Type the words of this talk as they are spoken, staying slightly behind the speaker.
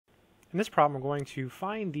In this problem, we're going to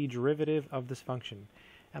find the derivative of this function,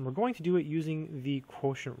 and we're going to do it using the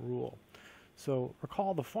quotient rule. So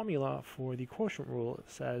recall the formula for the quotient rule.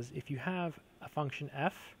 It says if you have a function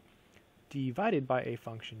f divided by a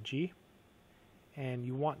function g, and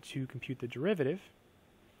you want to compute the derivative,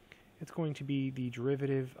 it's going to be the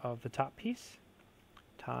derivative of the top piece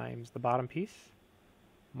times the bottom piece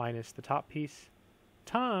minus the top piece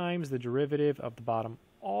times the derivative of the bottom,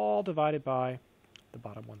 all divided by the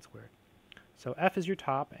bottom 1 squared. So f is your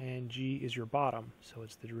top and g is your bottom. So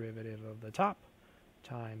it's the derivative of the top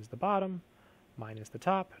times the bottom minus the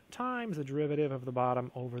top times the derivative of the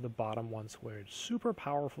bottom over the bottom 1 squared. Super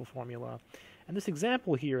powerful formula. And this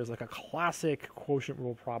example here is like a classic quotient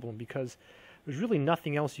rule problem because there's really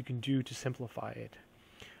nothing else you can do to simplify it.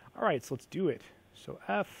 All right, so let's do it. So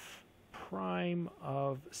f prime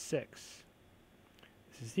of 6.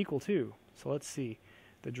 This is equal to, so let's see,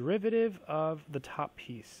 the derivative of the top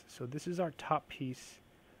piece. So this is our top piece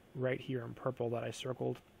right here in purple that I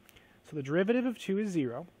circled. So the derivative of 2 is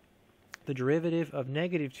 0. The derivative of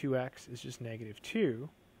negative 2x is just negative 2.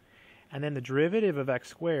 And then the derivative of x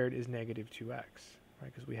squared is negative 2x,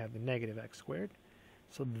 right? Because we have the negative x squared.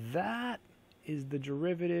 So that is the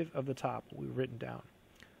derivative of the top we've written down.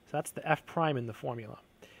 So that's the f prime in the formula.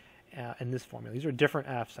 In this formula. These are different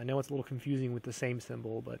f's. I know it's a little confusing with the same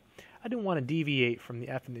symbol, but I didn't want to deviate from the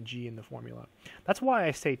f and the g in the formula. That's why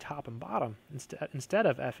I say top and bottom instead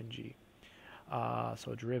of f and g.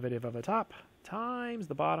 So derivative of the top times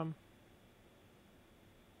the bottom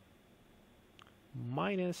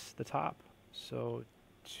minus the top. So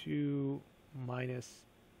 2 minus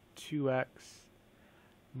 2x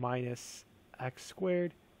minus x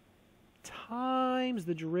squared times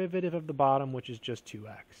the derivative of the bottom, which is just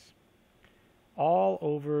 2x. All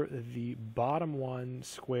over the bottom 1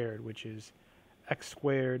 squared, which is x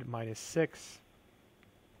squared minus 6,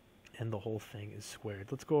 and the whole thing is squared.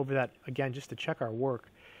 Let's go over that again just to check our work.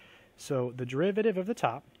 So the derivative of the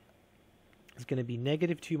top is going to be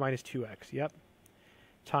negative 2 minus 2x, yep,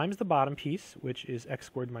 times the bottom piece, which is x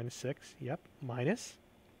squared minus 6, yep, minus,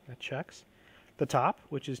 that checks, the top,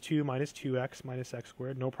 which is 2 minus 2x minus x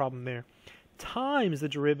squared, no problem there, times the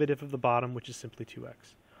derivative of the bottom, which is simply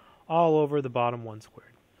 2x, all over the bottom 1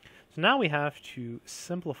 squared. So now we have to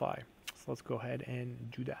simplify. So let's go ahead and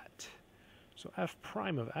do that. So f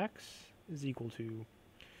prime of x is equal to,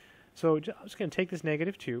 so I'm just going to take this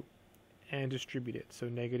negative 2 and distribute it. So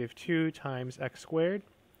negative 2 times x squared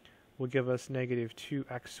will give us negative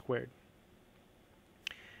 2x squared.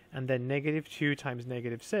 And then negative 2 times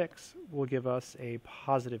negative 6 will give us a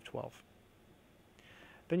positive 12.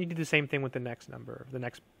 Then you do the same thing with the next number, the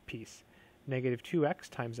next piece. Negative 2x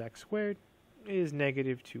times x squared is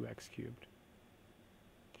negative 2x cubed.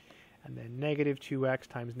 And then negative 2x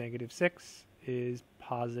times negative 6 is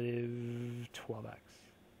positive 12x.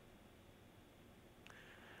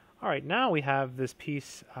 All right, now we have this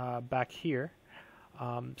piece back here.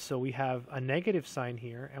 So we have a negative sign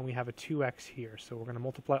here, and we have a 2x here. So we're going to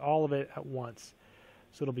multiply all of it at once.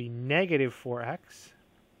 So it'll be negative 4x,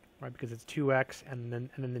 right, because it's 2x and then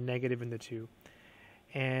the negative and the 2.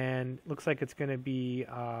 And it looks like it's going to be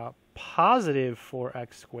positive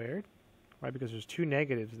 4x squared, right, because there's 2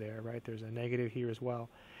 negatives there, right? There's a negative here as well.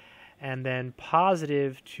 And then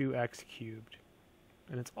positive 2x cubed.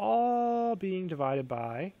 And it's all being divided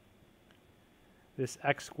by this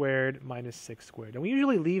x squared minus 6 squared. And we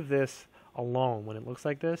usually leave this alone when it looks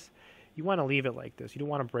like this. You want to leave it like this. You don't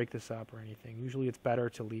want to break this up or anything. Usually it's better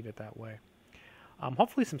to leave it that way.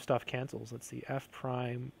 Hopefully some stuff cancels. Let's see, f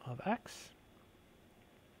prime of x.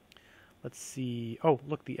 Let's see, oh,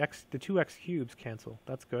 look, the 2x cubes cancel.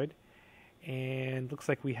 That's good. And looks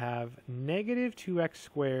like we have negative 2x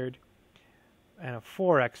squared and a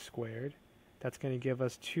 4x squared. That's going to give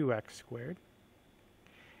us 2x squared.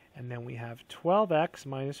 And then we have 12x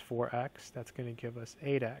minus 4x. That's going to give us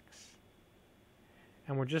 8x.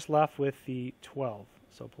 And we're just left with the 12.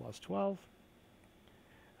 So plus 12.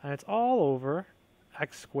 And it's all over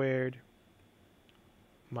x squared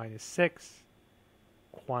minus 6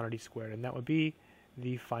 quantity squared. And that would be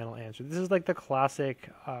the final answer. This is like the classic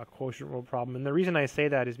quotient rule problem. And the reason I say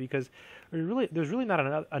that is because there's really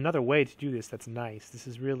not another way to do this that's nice. This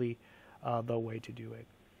is really the way to do it.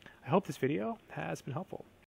 I hope this video has been helpful.